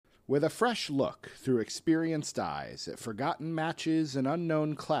With a fresh look through experienced eyes at forgotten matches and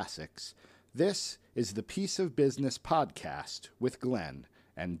unknown classics, this is the Piece of Business podcast with Glenn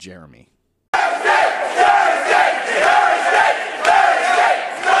and Jeremy. First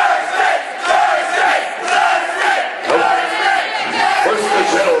the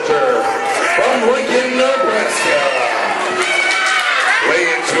shelter from Lincoln, Nebraska,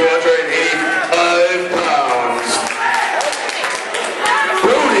 weighing 285 pounds,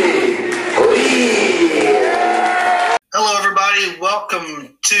 BRODY. Hello, everybody.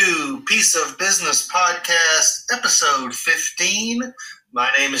 Welcome to Piece of Business Podcast, episode 15. My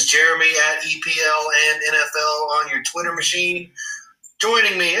name is Jeremy at EPL and NFL on your Twitter machine.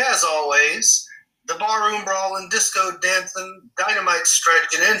 Joining me, as always, the barroom brawling, disco dancing, dynamite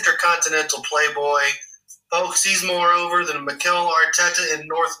stretching, intercontinental playboy. Folks, he's more over than Mikel Arteta in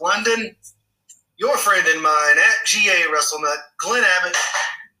North London. Your friend and mine at GA WrestleNut, Glenn Abbott.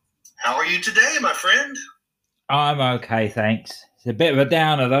 How are you today, my friend? I'm okay, thanks. It's a bit of a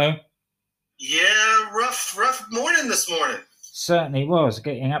downer, though. Yeah, rough morning this morning. Certainly was,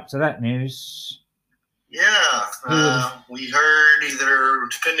 getting up to that news. Yeah, we heard either,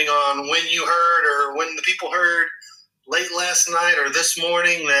 depending on when you heard or when the people heard, late last night or this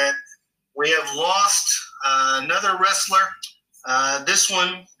morning, that we have lost another wrestler. This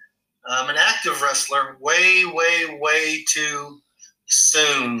one, an active wrestler, way too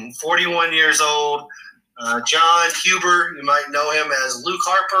soon. 41 years old. John Huber, you might know him as Luke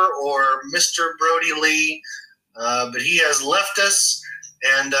Harper or Mr. Brody Lee, but he has left us,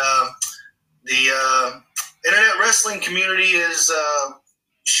 and the internet wrestling community is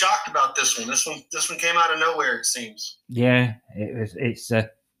shocked about this one. This one came out of nowhere, it seems. Yeah, it's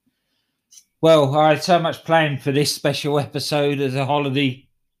well, I had so much planned for this special episode as our holiday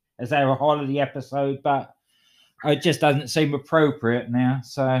episode, but it just doesn't seem appropriate now.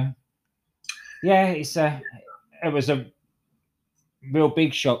 So yeah, it was a real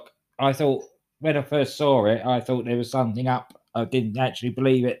big shock. I thought when I first saw it, I thought there was something up. I didn't actually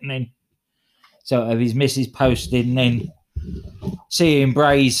believe it, and then sort of his missus posted, and then seeing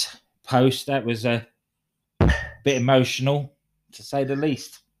Bray's post, that was a bit emotional, to say the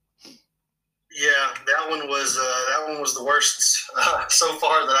least. Yeah, that one was the worst so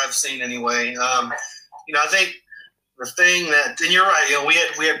far that I've seen anyway. I think the thing that, and you're right,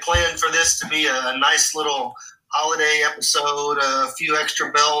 we had planned for this to be a nice little holiday episode, a few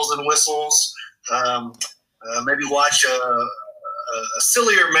extra bells and whistles, maybe watch a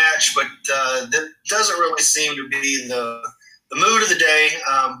sillier match, but that doesn't really seem to be the mood of the day.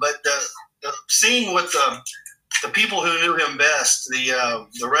 But seeing what the people who knew him best,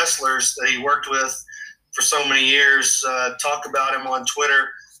 the wrestlers that he worked with for so many years, talk about him on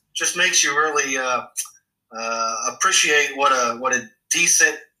Twitter, just makes you really appreciate what a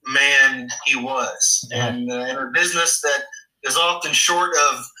decent man he was. Yeah. And in a business that is often short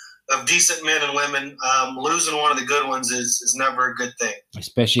of decent men and women, losing one of the good ones is never a good thing.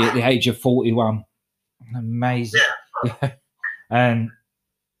 Especially at the age of 41. Amazing. Yeah. And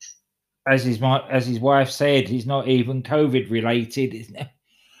as his wife said, he's not even COVID related.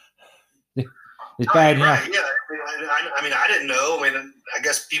 It's bad enough. Yeah, I mean, I didn't know. I mean, I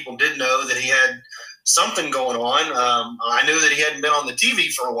guess people did know that he had something going on. I knew that he hadn't been on the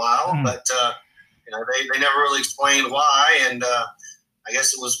TV for a while, but they never really explained why. And I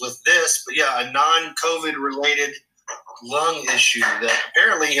guess it was with this, but yeah, a non-COVID related lung issue that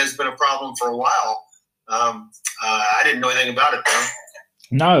apparently has been a problem for a while. I didn't know anything about it though.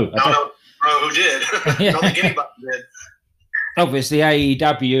 No, I don't know who did. I don't think anybody did. Obviously,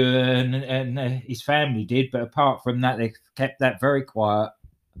 AEW and his family did, but apart from that, they kept that very quiet.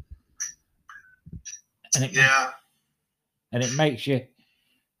 And it makes you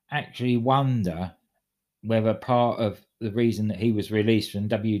actually wonder whether part of the reason that he was released from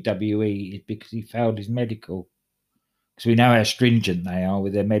WWE is because he failed his medical. Because we know how stringent they are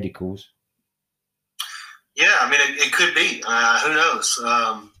with their medicals. Yeah, I mean, it could be. Who knows?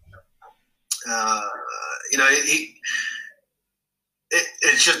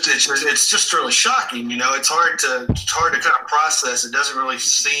 It's just really shocking. It's hard to kind of process. It doesn't really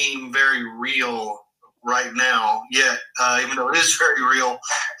seem very real right now yet, even though it is very real.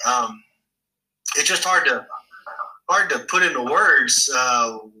 It's just hard to put into words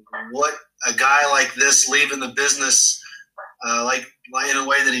what a guy like this leaving the business like in a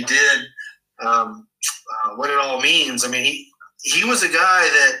way that he did, what it all means. I mean, he was a guy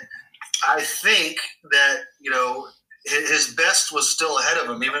that I think that his best was still ahead of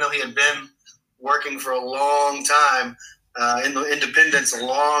him, even though he had been working for a long time in the independents, a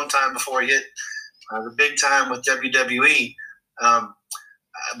long time before he hit the big time with WWE.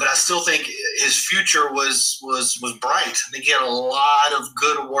 but I still think his future was bright. I think he had a lot of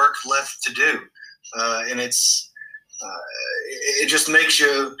good work left to do, and it just makes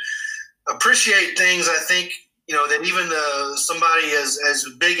you appreciate things. I think that even somebody as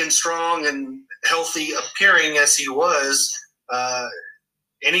big and strong and healthy appearing as he was,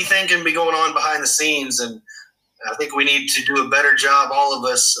 anything can be going on behind the scenes, and I think we need to do a better job, all of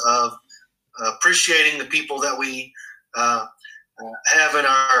us, of appreciating the people that we have in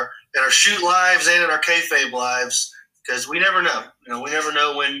our shoot lives and in our kayfabe lives, because we never know. We never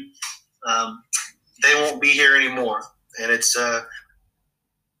know when they won't be here anymore, and it's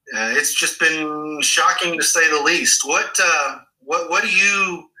just been shocking to say the least. What do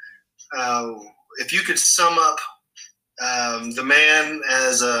you, if you could sum up the man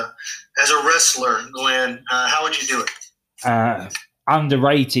as a wrestler, Glenn, how would you do it?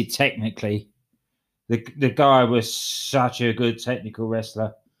 Underrated technically. The guy was such a good technical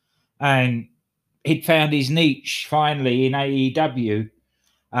wrestler, and he'd found his niche finally in AEW.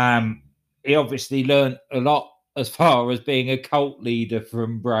 He obviously learned a lot as far as being a cult leader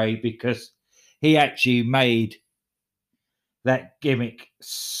from Bray, because he actually made that gimmick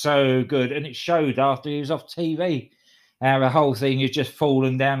so good, and it showed after he was off TV. How the whole thing is just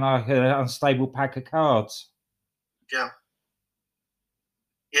falling down like an unstable pack of cards. Yeah.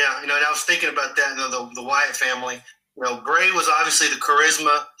 Yeah, and I was thinking about that, the Wyatt family. Bray was obviously the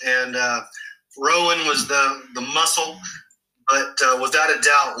charisma, and Rowan was the muscle, but without a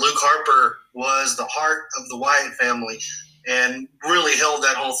doubt, Luke Harper was the heart of the Wyatt family and really held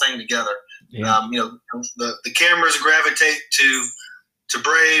that whole thing together. Yeah. The cameras gravitate to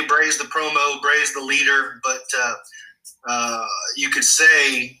Bray. Bray's the promo. Bray's the leader, but you could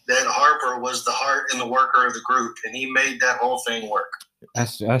say that Harper was the heart and the worker of the group, and he made that whole thing work.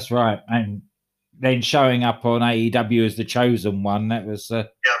 That's right. And then showing up on AEW as the chosen one, that was no,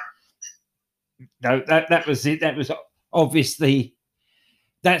 that was it. That was obviously,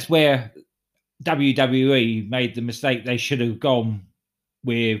 that's where WWE made the mistake. They should have gone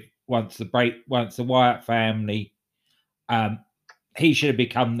with once the Wyatt family. He should have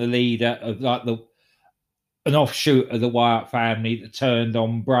become the leader of an offshoot of the Wyatt family that turned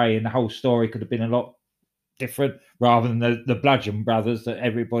on Bray, and the whole story could have been a lot different, rather than the Bludgeon Brothers that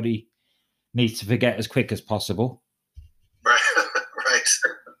everybody needs to forget as quick as possible. Right.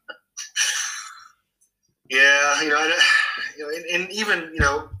 Yeah, and even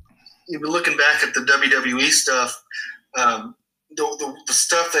even looking back at the WWE stuff, the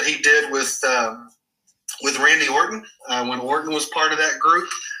stuff that he did with Randy Orton when Orton was part of that group.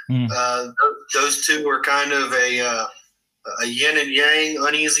 Those two were kind of a yin and yang,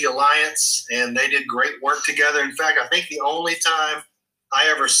 uneasy alliance, and they did great work together. In fact, I think the only time I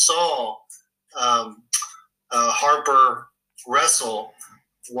ever saw Harper wrestle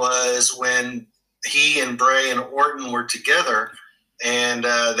was when he and Bray and Orton were together, and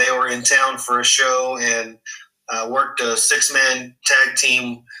they were in town for a show and worked a 6-man tag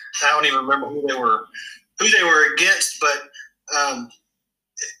team. I don't even remember who they were against, but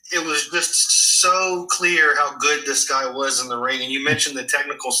it was just so clear how good this guy was in the ring. And you mentioned the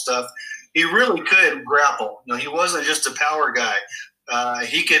technical stuff. He really could grapple. He wasn't just a power guy.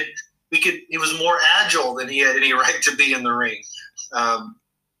 He was more agile than he had any right to be in the ring.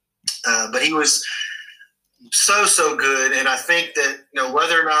 But he was so good. And I think that,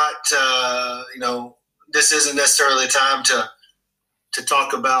 whether or not, this isn't necessarily the time to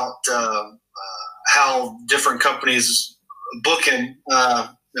talk about how different companies book him.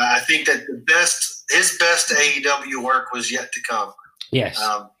 I think that his best AEW work was yet to come. Yes.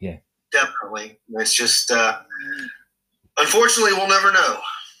 Yeah. Definitely. It's just, unfortunately, we'll never know.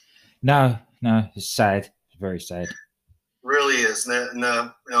 No, it's sad. It's very sad. Really is.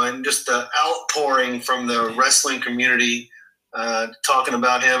 And just the outpouring from the wrestling community, talking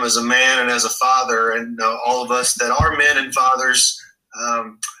about him as a man and as a father, and all of us that are men and fathers,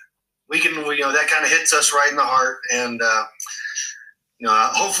 that kind of hits us right in the heart. And,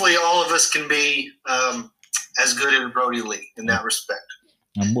 hopefully all of us can be as good as Brody Lee in that respect.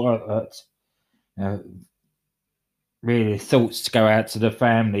 And what really thoughts to go out to the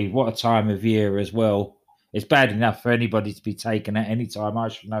family. What a time of year as well. It's bad enough for anybody to be taken at any time. I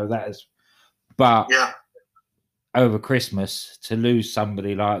should know that. But over Christmas, to lose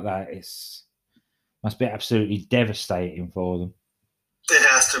somebody like that, must be absolutely devastating for them. It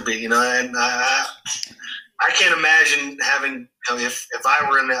has to be, and I can't imagine having. If I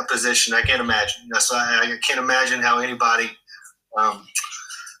were in that position, I can't imagine. So I can't imagine how anybody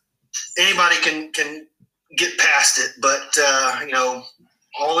can get past it. But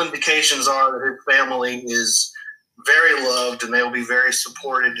all indications are that his family is very loved, and they will be very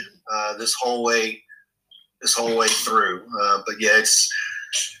supported this whole way through. But yeah, it's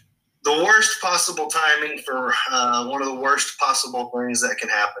the worst possible timing for one of the worst possible things that can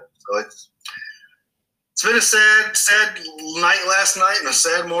happen. So it's been a sad night last night and a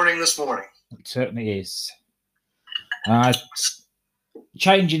sad morning this morning. It certainly is.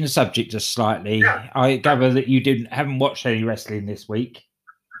 Changing the subject just slightly, Yeah. I gather that you haven't watched any wrestling this week.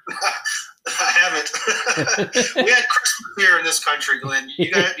 I haven't. We had Christmas here in this country, Glenn.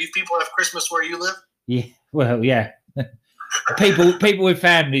 You people have Christmas where you live? Yeah, well, yeah. people with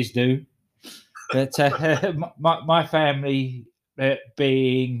families do, but my family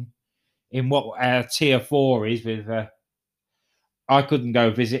being in what our tier 4 is with, I couldn't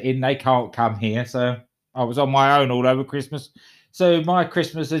go visiting. They can't come here, so I was on my own all over Christmas. So my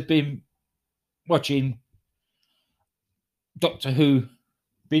Christmas has been watching Doctor Who,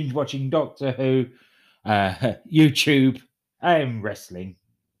 binge watching Doctor Who, YouTube, and wrestling.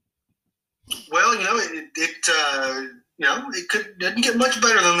 Well, it didn't get much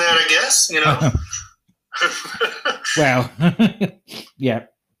better than that, I guess. Well, yeah.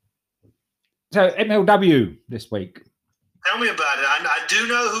 So MLW this week. Tell me about it. I do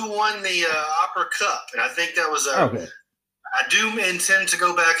know who won the Opera Cup, and I think that was Okay. I do intend to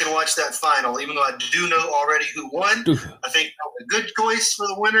go back and watch that final, even though I do know already who won. I think that was a good choice for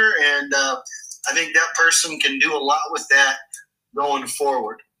the winner, and I think that person can do a lot with that going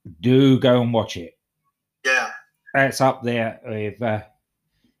forward. Do go and watch it. Yeah. That's up there with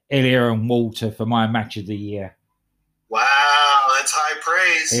Ilya and Walter for my match of the year. Wow, that's high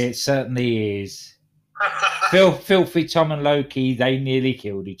praise. It certainly is. Filthy Tom and Loki, they nearly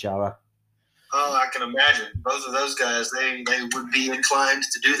killed each other. Oh, I can imagine. Both of those guys, they would be inclined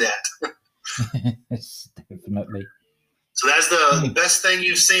to do that. Yes, definitely. So that's the best thing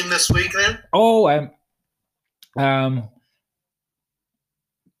you've seen this week, then? Oh,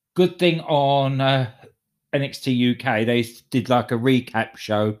 good thing on NXT UK. They did like a recap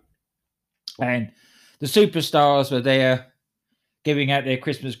show, and the superstars were there giving out their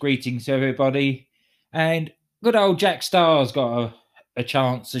Christmas greetings to everybody. And good old Jack Starr's got a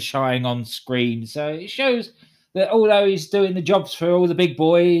chance to shine on screen. So it shows that although he's doing the jobs for all the big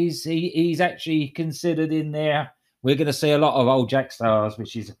boys, he's actually considered in there. We're going to see a lot of old Jack Stars,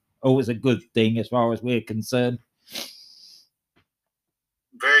 which is always a good thing as far as we're concerned.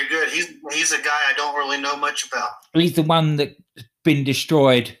 Very good. He's a guy I don't really know much about. He's the one that's been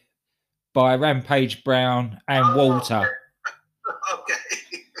destroyed by Rampage Brown and Walter. Okay.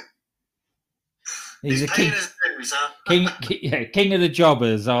 He's a paying king, his dues, huh? king of the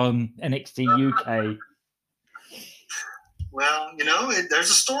jobbers on NXT UK. Well, there's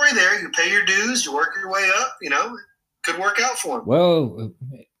a story there. You pay your dues, you work your way up. Could work out for him. Well,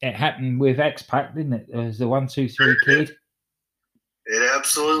 it happened with X-Pac, didn't it? There was the 1, 2, 3 kid. It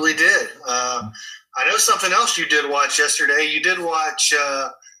absolutely did. I know something else you did watch yesterday. You did watch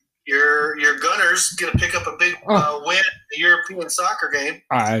your Gunners going to pick up a big win at the European soccer game.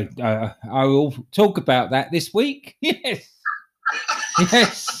 I will talk about that this week. Yes.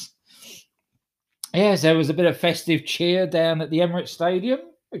 Yes, there was a bit of festive cheer down at the Emirates Stadium,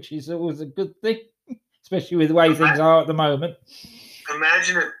 which is always a good thing, especially with the way things are at the moment.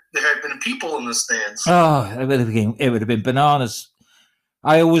 Imagine if there had been people in the stands. Oh, it would have been bananas.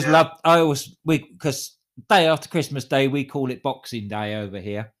 Because day after Christmas Day, we call it Boxing Day over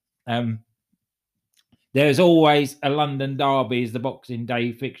here. There's always a London derby as the Boxing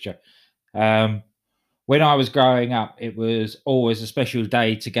Day fixture. When I was growing up, it was always a special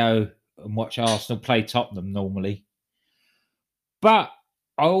day to go and watch Arsenal play Tottenham normally. But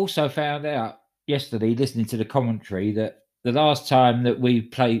I also found out yesterday, listening to the commentary, that the last time that we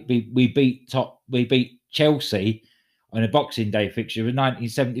played, we beat Chelsea on a Boxing Day fixture was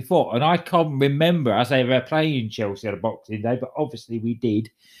 1974, and I can't remember us ever playing Chelsea on a Boxing Day, but obviously we did.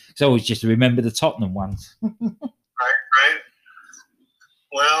 So always just to remember the Tottenham ones. Right.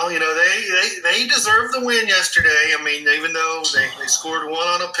 Well, they deserved the win yesterday. I mean, even though they scored one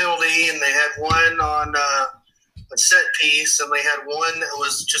on a penalty and they had one on a set piece, and they had one that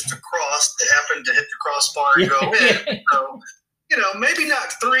was just a cross that happened to hit the crossbar and go in. So, maybe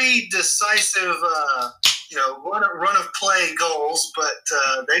not 3 decisive, run of play goals, but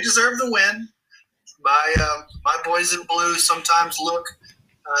they deserve the win. My boys in blue sometimes look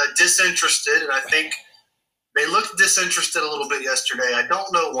disinterested, and I think they looked disinterested a little bit yesterday. I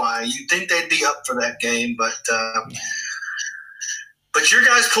don't know why. You'd think they'd be up for that game, but your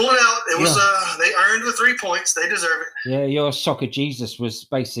guys pulled it out. It was they earned the 3 points. They deserve it. Yeah, your soccer Jesus was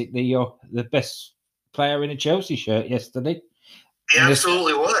basically the best player in a Chelsea shirt yesterday. He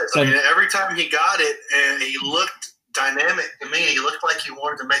absolutely was. I mean, every time he got it, and he looked dynamic to me. He looked like he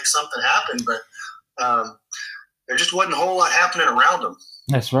wanted to make something happen, but there just wasn't a whole lot happening around him.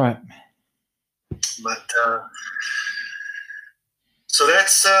 That's right. But so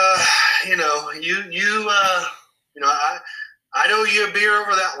that's I owe you a beer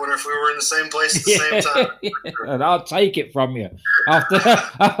over that one if we were in the same place at the same time. And I'll take it from you after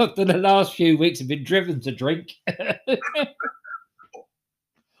the last few weeks have been driven to drink.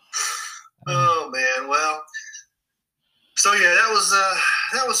 Oh man, well, so yeah,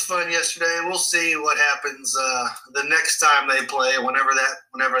 that was fun yesterday. We'll see what happens the next time they play, whenever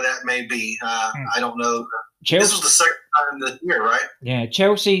that may be. I don't know. Chelsea, this was the second time this year, right? Yeah,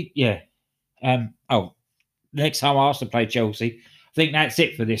 Chelsea. Yeah. Next time Arsenal play Chelsea, I think that's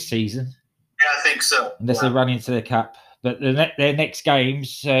it for this season. Yeah, I think so. Unless they run into the cup. But their next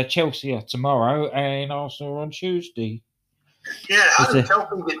games, Chelsea are tomorrow and Arsenal on Tuesday. Yeah, how did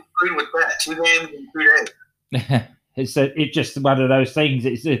Chelsea get through with that? 2 games in 2 days. It's just one of those things.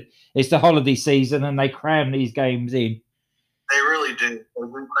 It's the holiday season and they cram these games in. They really do. They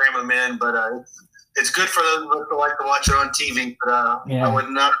do cram them in, but it's good for those of us who like to watch it on TV. But I would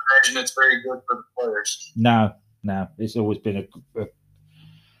not imagine it's very good for the players. No. It's always been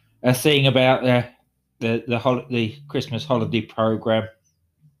a thing about the Christmas holiday program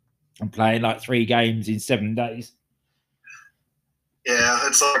and playing like 3 games in 7 days. Yeah,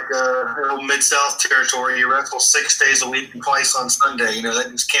 it's like old Mid-South territory. You wrestle 6 days a week and twice on Sunday.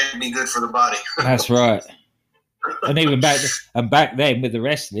 That just can't be good for the body. That's right. And even back then with the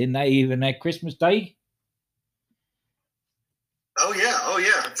wrestling, they even had Christmas Day. Oh yeah.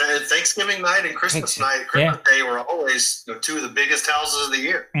 Thanksgiving night and Christmas night, Christmas Day were always 2 of the biggest houses of the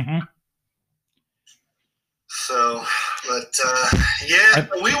year. Mm-hmm. So, but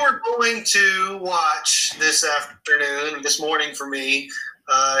we were going to watch this morning for me,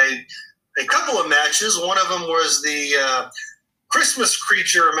 a couple of matches. One of them was the Christmas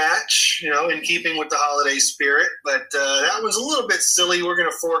creature match, in keeping with the holiday spirit. But that was a little bit silly. We're going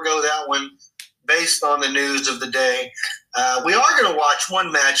to forego that one based on the news of the day. We are going to watch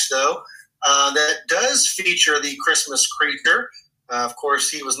one match, though, that does feature the Christmas creature. Of course,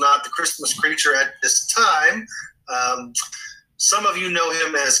 he was not the Christmas creature at this time. Some of you know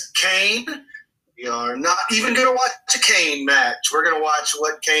him as Kane. We are not even going to watch a Kane match. We're going to watch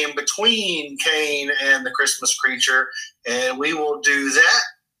what came between Kane and the Christmas creature, and we will do that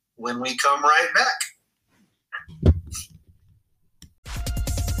when we come right back.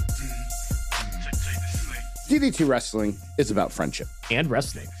 DDT Wrestling is about friendship. And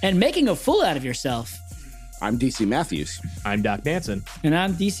wrestling. And making a fool out of yourself. I'm DC Matthews. I'm Doc Manson. And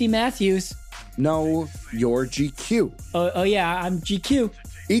I'm DC Matthews. No, you're GQ. Oh yeah, I'm GQ.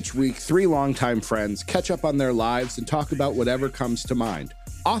 Each week, 3 longtime friends catch up on their lives and talk about whatever comes to mind,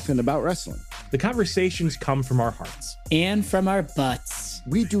 often about wrestling. The conversations come from our hearts. And from our butts.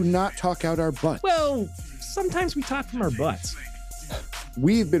 We do not talk out our butts. Well, sometimes we talk from our butts.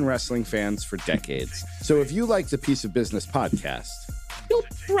 We've been wrestling fans for decades, so if you like the Piece of Business podcast, you'll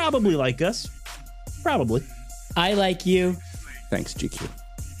probably like us. Probably. I like you. Thanks, GQ.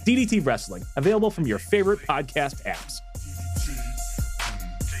 DDT Wrestling, available from your favorite podcast apps.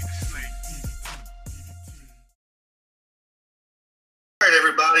 All right,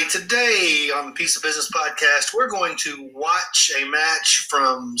 everybody. Today on the Piece of Business podcast, we're going to watch a match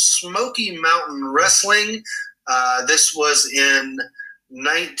from Smoky Mountain Wrestling. This was in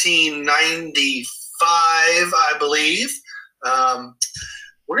 1995, I believe.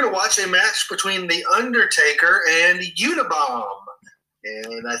 We're going to watch a match between The Undertaker and Unabomb.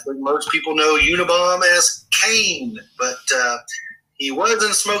 And I think most people know Unabomb as Kane, but he was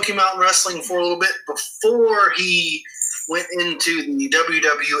in Smoky Mountain Wrestling for a little bit before he went into the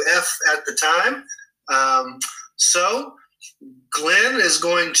WWF at the time. So Glenn is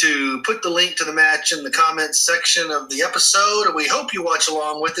going to put the link to the match in the comments section of the episode, and we hope you watch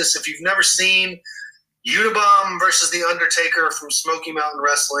along with us. If you've never seen Unabomb versus The Undertaker from Smoky Mountain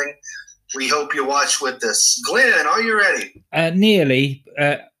Wrestling, we hope you watch with us. Glenn, are you ready? Nearly.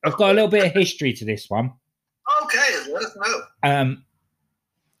 I've got a little bit of history to this one. Okay, let us know.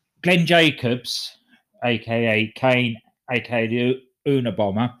 Glenn Jacobs, a.k.a. Kane, a.k.a. the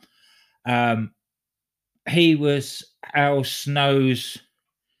Unabomber, he was Al Snow's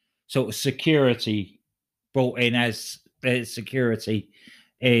sort of security, brought in as security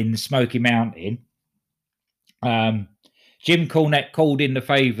in Smoky Mountain. Jim Cornette called in the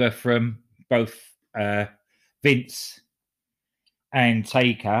favor from both Vince and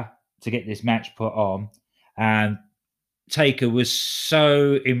Taker to get this match put on. And Taker was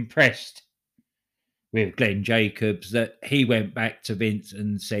so impressed with Glenn Jacobs that he went back to Vince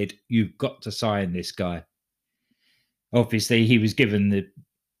and said, "You've got to sign this guy." Obviously, he was given the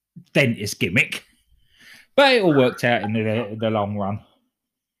dentist gimmick, but it all worked out in the long run.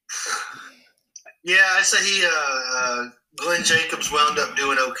 Yeah, I'd say Glenn Jacobs wound up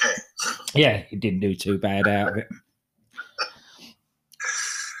doing okay. Yeah, he didn't do too bad out of it.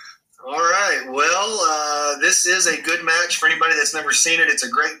 All right. Well, this is a good match for anybody that's never seen it. It's a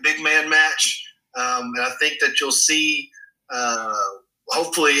great big man match. And I think that you'll see,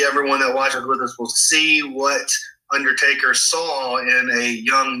 hopefully everyone that watches with us will see what Undertaker saw in a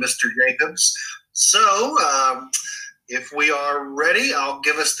young Mr. Jacobs. So if we are ready, I'll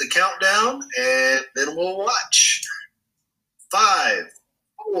give us the countdown and then we'll watch. 5,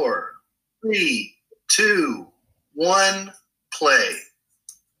 4, 3, 2, 1, play.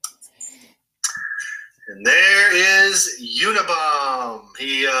 And there is Unabomb.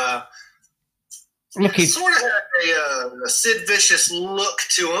 He sort of had a Sid Vicious look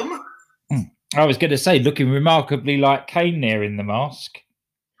to him. I was going to say, looking remarkably like Kane there in the mask.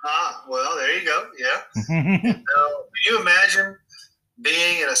 Ah, well, there you go. Yeah. Can you imagine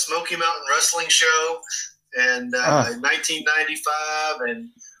being in a Smoky Mountain wrestling show in 1995 and,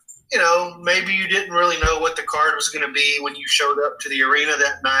 you know, maybe you didn't really know what the card was going to be when you showed up to the arena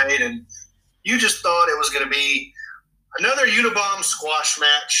that night and you just thought it was going to be another Unabomb squash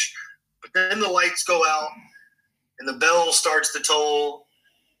match, but then the lights go out and the bell starts to toll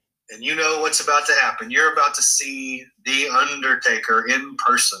and you know what's about to happen. You're about to see The Undertaker in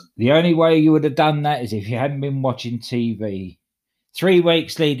person. The only way you would have done that is if you hadn't been watching TV. 3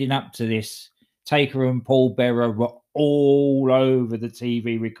 weeks leading up to this, Taker and Paul Bearer were all over the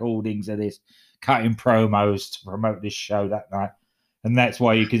TV recordings of this, cutting promos to promote this show that night. And that's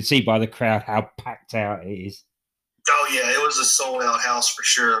why you can see by the crowd how packed out it is. Oh, yeah, it was a sold-out house for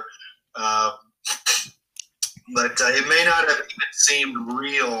sure. But it may not have even seemed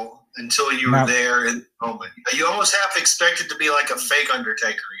real until you were there in the moment. You almost have to expect it to be like a fake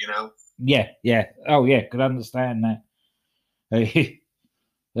Undertaker, you know? Yeah. Oh, yeah, could understand that.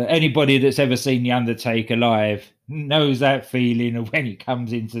 Anybody that's ever seen The Undertaker live knows that feeling of when he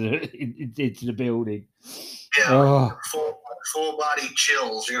comes into the building. Yeah, full body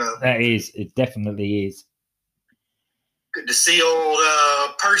chills, you know. That is, it definitely is. Good to see old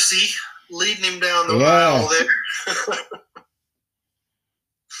Percy leading him down the aisle there.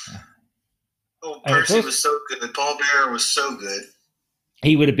 Old Percy was so good. Paul Bearer was so good.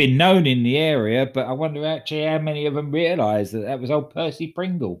 He would have been known in the area, but I wonder actually how many of them realised that was old Percy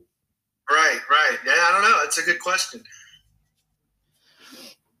Pringle. Right. Yeah, I don't know. That's a good question.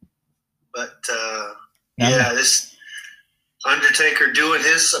 But, this Undertaker doing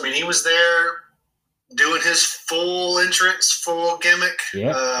his, I mean, he was there doing his full entrance, full gimmick.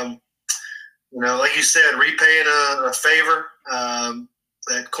 Yeah. You know, like you said, repaying a favor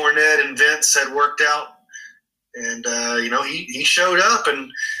that Cornette and Vince had worked out. And, you know, he showed up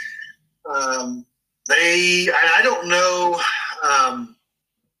and I don't know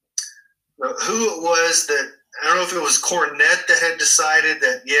who it was that, I don't know if it was Cornette that had decided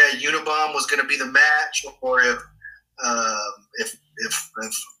that, Unabomb was going to be the match or if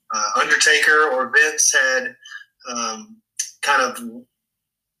Undertaker or Vince had kind of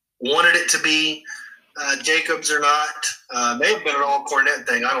wanted it to be Jacobs or not. May have been an all Cornette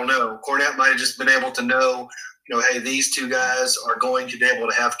thing. I don't know. Cornette might have just been able to know, you know, hey, these two guys are going to be able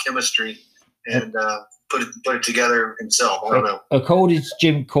to have chemistry and put it together himself. I don't know. According to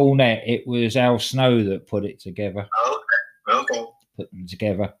Jim Cornette, it was Al Snow that put it together. Okay. Put them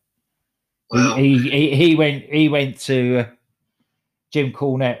together. Well, he went to Jim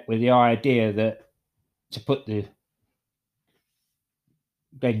Cornette with the idea that to put the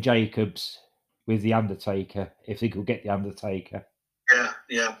Ben Jacobs with the Undertaker if they could get the Undertaker.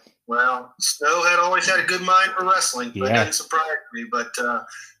 Yeah. Well, Snow had always had a good mind for wrestling. That didn't surprise me. But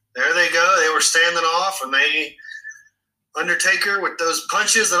there they go. They were standing off, and Undertaker with those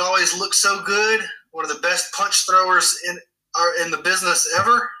punches that always look so good. One of the best punch throwers in the business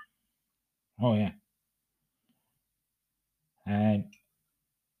ever. Oh yeah. And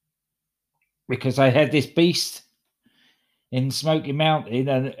because I had this beast in Smoky Mountain,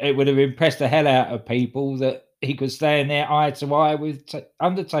 and it would have impressed the hell out of people that he could stand there eye to eye with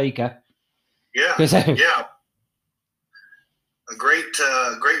Undertaker. Yeah. A great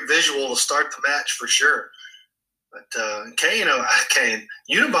visual to start the match for sure. But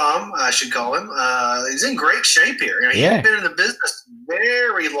Unabomb, I should call him, he's in great shape here. You know, he had been in the business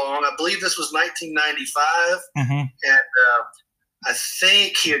very long. I believe this was 1995. Mm-hmm. And I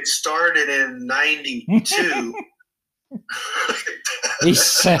think he had started in 92. He's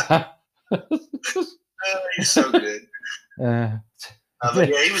so good. But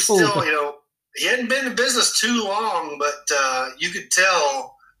yeah, he was still, you know, he hadn't been in business too long, but you could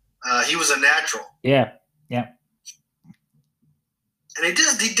tell he was a natural. Yeah, yeah. And he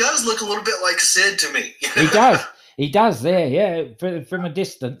does look a little bit like Sid to me. He does. He does there, yeah, from a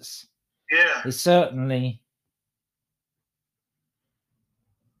distance. Yeah. It's certainly...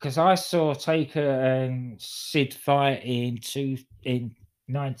 Because I saw Taker and Sid fight in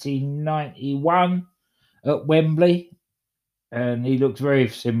 1991 at Wembley, and he looked very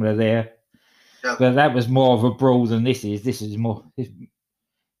similar there. Yeah. But that was more of a brawl than this is. This is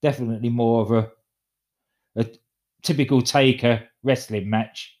definitely more of a typical Taker wrestling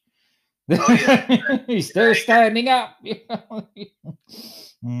match. Oh, yeah. He's still standing up. He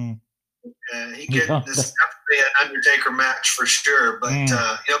could. This is definitely an Undertaker match for sure. But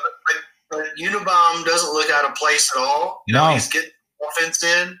but Unabomb doesn't look out of place at all. You know, he's getting offense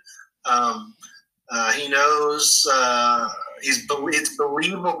in. He knows it's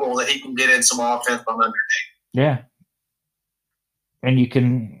believable that he can get in some offense on Undertaker. Yeah. And you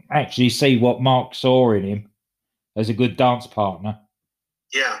can actually see what Mark saw in him as a good dance partner.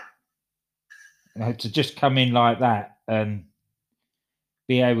 Yeah. To just come in like that and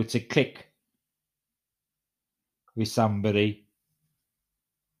be able to click with somebody,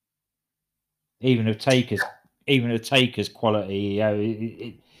 even of Taker's quality,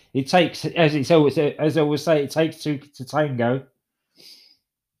 it takes, as I always say, it takes two to tango.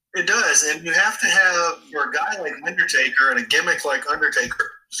 It does, and you have to have, for a guy like Undertaker and a gimmick like Undertaker,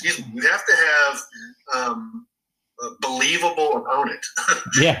 you have to have a believable opponent.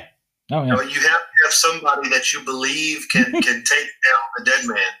 Yeah. Oh, yeah. You have to have somebody that you believe can take down the dead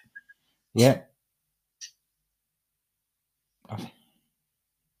man. Yeah.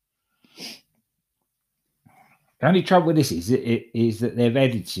 The only trouble with this is that they've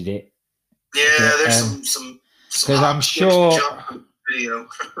edited it. Yeah, there's some because I'm sure video.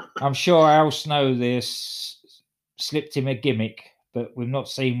 I'm sure Al Snow this slipped him a gimmick, but we've not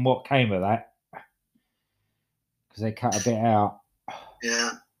seen what came of that because they cut a bit out.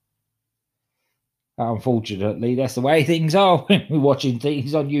 Yeah. Unfortunately, that's the way things are when we're watching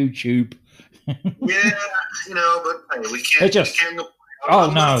things on YouTube. Yeah, but hey, we can't. Go, oh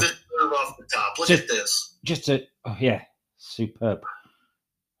no! Off the top. Look at this. Superb.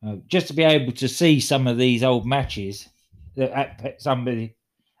 Just to be able to see some of these old matches that somebody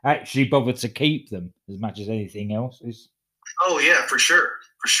actually bothered to keep them as much as anything else is. Oh yeah, for sure.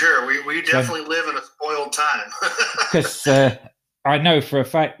 We definitely live in a spoiled time. Because I know for a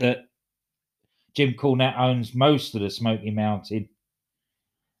fact that Jim Cornette owns most of the Smoky Mountain,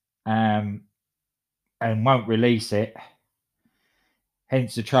 and won't release it.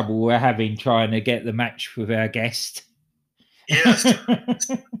 Hence the trouble we're having trying to get the match with our guest. Yes.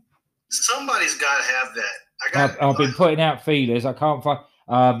 Somebody's got to have that. I've been putting out feelers. I can't find...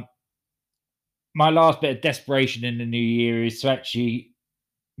 my last bit of desperation in the new year is to actually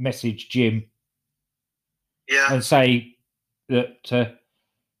message Jim. Yeah. And say that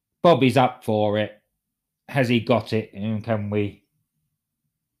Bobby's up for it. Has he got it? And can we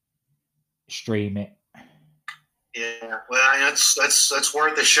stream it? Yeah, well, that's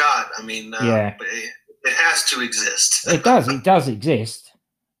worth a shot. I mean, it has to exist. It does exist.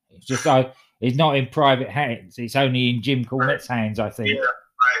 It's just it's not in private hands. It's only in Jim Cornette's hands, I think. Yeah,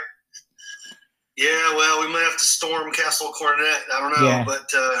 right. Yeah, well, we might have to storm Castle Cornette. I don't know, but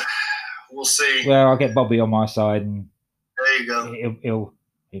we'll see. Well, I'll get Bobby on my side, and there you go.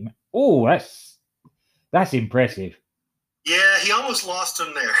 Oh, that's impressive. Yeah, he almost lost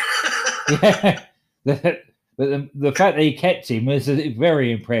him there. Yeah. But the fact that he kept him was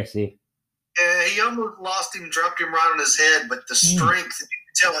very impressive. Yeah, he almost lost him, dropped him right on his head, but the strength, you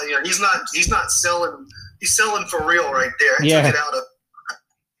can tell, he's not selling. He's selling for real right there. Took it out of.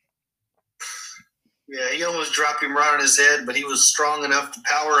 Yeah, he almost dropped him right on his head, but he was strong enough to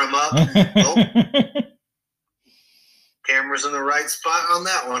power him up. Camera's in the right spot on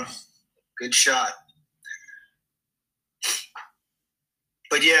that one. Good shot.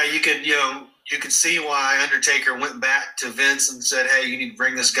 But yeah, you could see why Undertaker went back to Vince and said, "Hey, you need to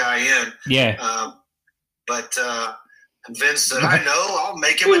bring this guy in." Yeah. But Vince said, "I know. I'll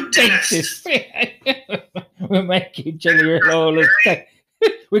make him a dentist." We're making Jerry Lawler's dentist.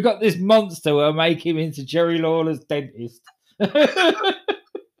 We got this monster. We'll make him into Jerry Lawler's dentist.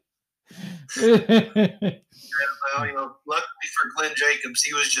 Well, luckily for Glenn Jacobs,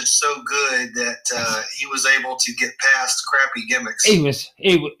 he was just so good that he was able to get past crappy gimmicks.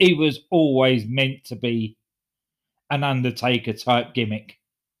 He was always meant to be an Undertaker type gimmick.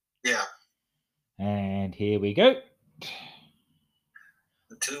 Yeah. And here we go.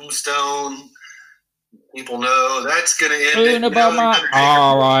 The tombstone. People know that's going to end. Unabomber,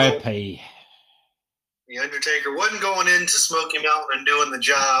 R.I.P. The Undertaker wasn't going into Smoky Mountain and doing the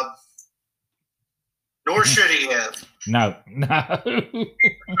job, nor should he have. No.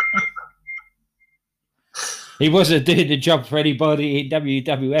 He wasn't doing the job for anybody in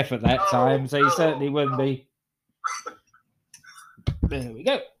WWF at that time, so he certainly wouldn't be. There we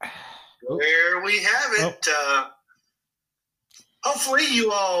go. There we have it. Hopefully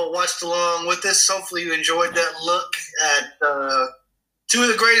you all watched along with us. Hopefully you enjoyed that look at two of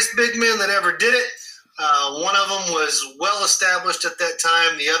the greatest big men that ever did it. One of them was well established at that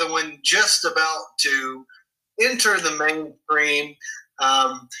time. The other one just about to enter the mainstream.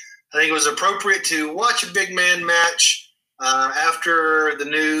 I think it was appropriate to watch a big man match after the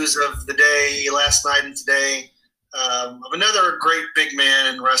news of the day, last night and today, of another great big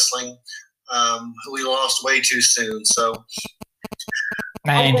man in wrestling who we lost way too soon. So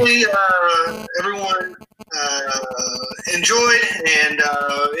hopefully everyone enjoyed, and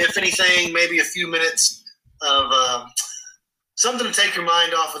if anything, maybe a few minutes of something to take your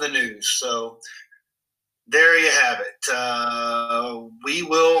mind off of the news. So there you have it. We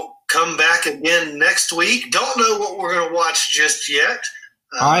will come back again next week. Don't know what we're going to watch just yet.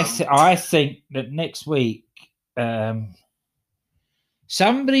 I think that next week,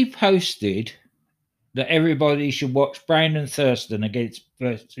 somebody posted that everybody should watch Brandon Thurston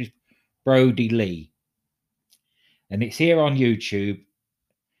versus Brody Lee. And it's here on YouTube.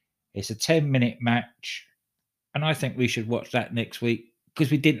 It's a 10-minute match. And I think we should watch that next week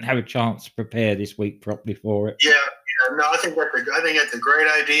because we didn't have a chance to prepare this week properly for it. Yeah. No, I think that's a great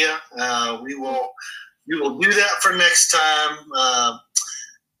idea. We will do that for next time.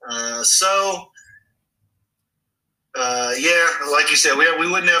 Like you said, we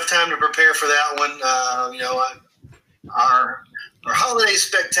wouldn't have time to prepare for that one. Our holiday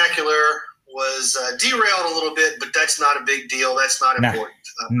spectacular was derailed a little bit, but that's not a big deal. That's not important.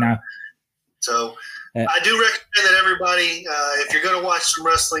 No. So I do recommend that everybody, if you're going to watch some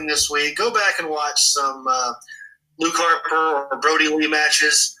wrestling this week, go back and watch some Luke Harper or Brody Lee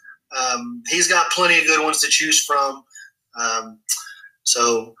matches. He's got plenty of good ones to choose from.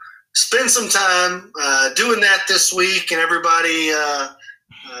 So spend some time doing that this week, and everybody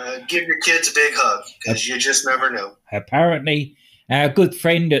give your kids a big hug because you just never know. Apparently, our good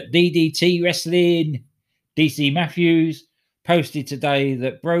friend at DDT Wrestling, DC Matthews, posted today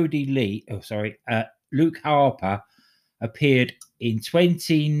that Luke Harper appeared in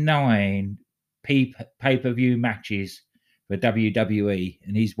 29 pay-per-view matches for WWE,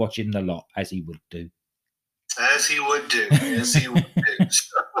 and he's watching the lot, as he would do. As he would do.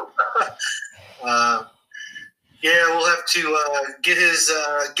 We'll have to get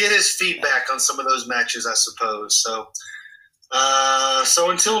his feedback on some of those matches, I suppose. So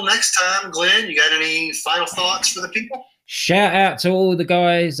until next time, Glenn, you got any final thoughts for the people? Shout out to all the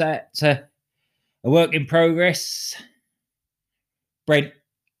guys at A Work in Progress, Brent,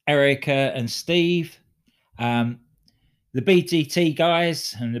 Erica, and Steve, the BTT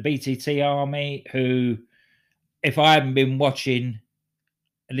guys and the BTT Army, who, if I hadn't been watching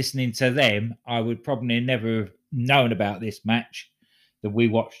and listening to them, I would probably never have known about this match that we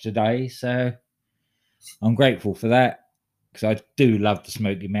watched today. So I'm grateful for that because I do love the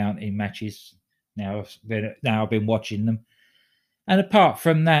Smoky Mountain matches. Now I've been watching them. And apart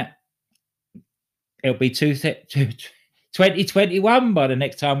from that, it'll be 2021 by the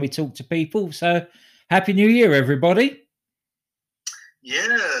next time we talk to people. So Happy New Year, everybody.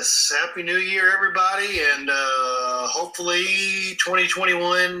 Yes, Happy New Year, everybody. And hopefully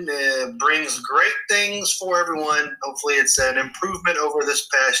 2021 brings great things for everyone. Hopefully it's an improvement over this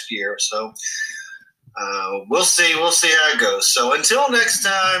past year. So we'll see. We'll see how it goes. So until next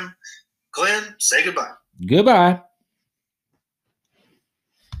time, Glenn, say goodbye. Goodbye.